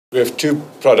We have two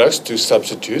products, two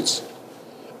substitutes,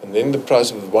 and then the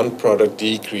price of one product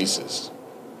decreases.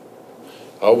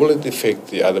 How will it affect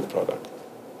the other product?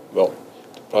 Well,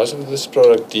 the price of this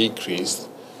product decreased,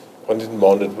 quantity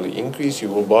demanded will increase, you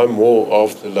will buy more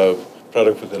of the low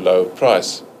product with the lower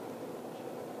price.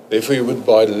 Therefore, you would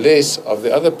buy less of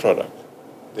the other product.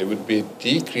 There would be a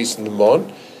decrease in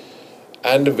demand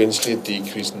and eventually a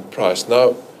decrease in price.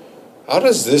 Now, how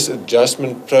does this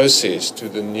adjustment process to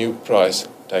the new price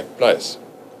take place?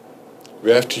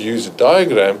 We have to use a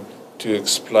diagram to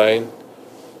explain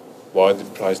why the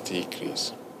price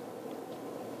decrease.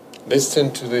 Let's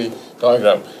turn to the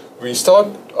diagram. We start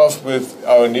off with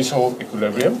our initial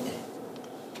equilibrium.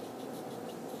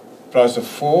 Price of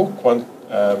 4,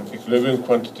 equilibrium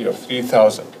quantity of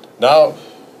 3,000. Now,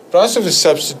 price of a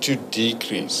substitute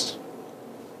decrease,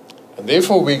 and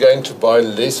therefore we're going to buy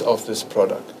less of this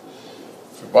product.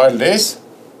 If we buy less,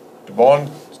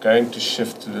 demand is going to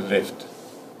shift to the left,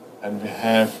 and we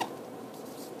have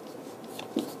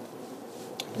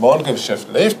demand going to shift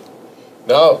left.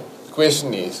 Now, the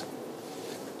question is,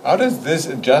 how does this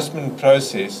adjustment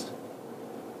process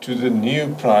to the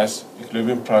new price,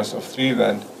 equilibrium price of 3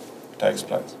 Rand, takes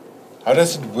place? How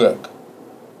does it work?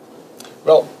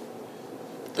 Well,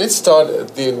 let's start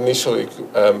at the initial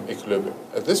equilibrium.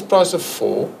 At this price of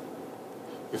 4,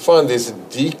 we find there's a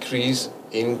decrease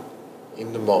in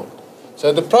demand. So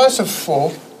at the price of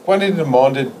 4, quantity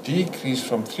demanded decreased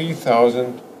from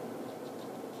 3,000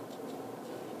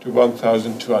 to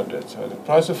 1,200. So the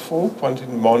price of 4, quantity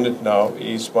demanded now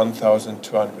is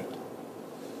 1,200.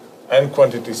 And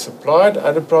quantity supplied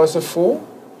at the price of 4?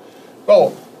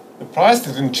 Well, the price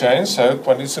didn't change, so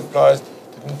quantity supplied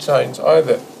didn't change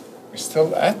either. We're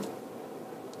still at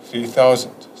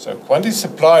 3,000. So quantity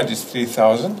supplied is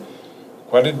 3,000.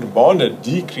 Quantity demanded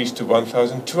decreased to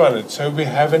 1,200. So we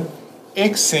have an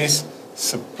excess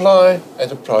supply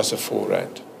at a price of 4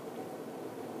 Rand.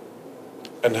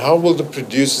 And how will the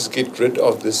producers get rid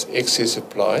of this excess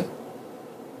supply?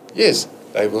 Yes,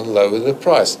 they will lower the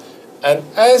price. And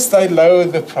as they lower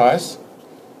the price,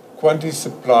 quantity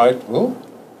supplied will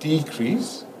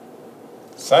decrease.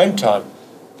 Same time,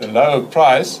 the lower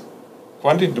price,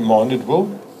 quantity demanded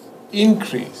will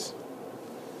increase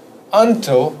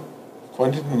until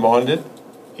quantity demanded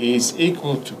is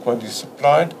equal to quantity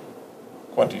supplied,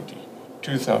 quantity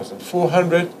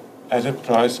 2,400 at a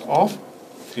price of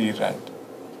 3 Rand.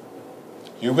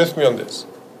 You with me on this?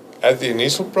 At the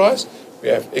initial price, we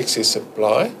have excess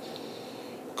supply.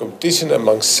 Competition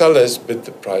among sellers bid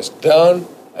the price down,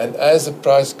 and as the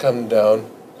price comes down,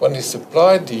 quantity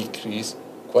supplied decrease,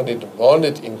 quantity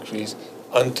demanded increase,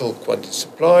 until quantity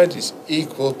supplied is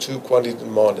equal to quantity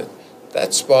demanded.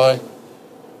 That's why,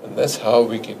 and that's how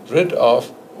we get rid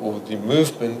of, or the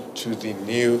movement to the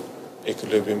new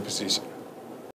equilibrium position.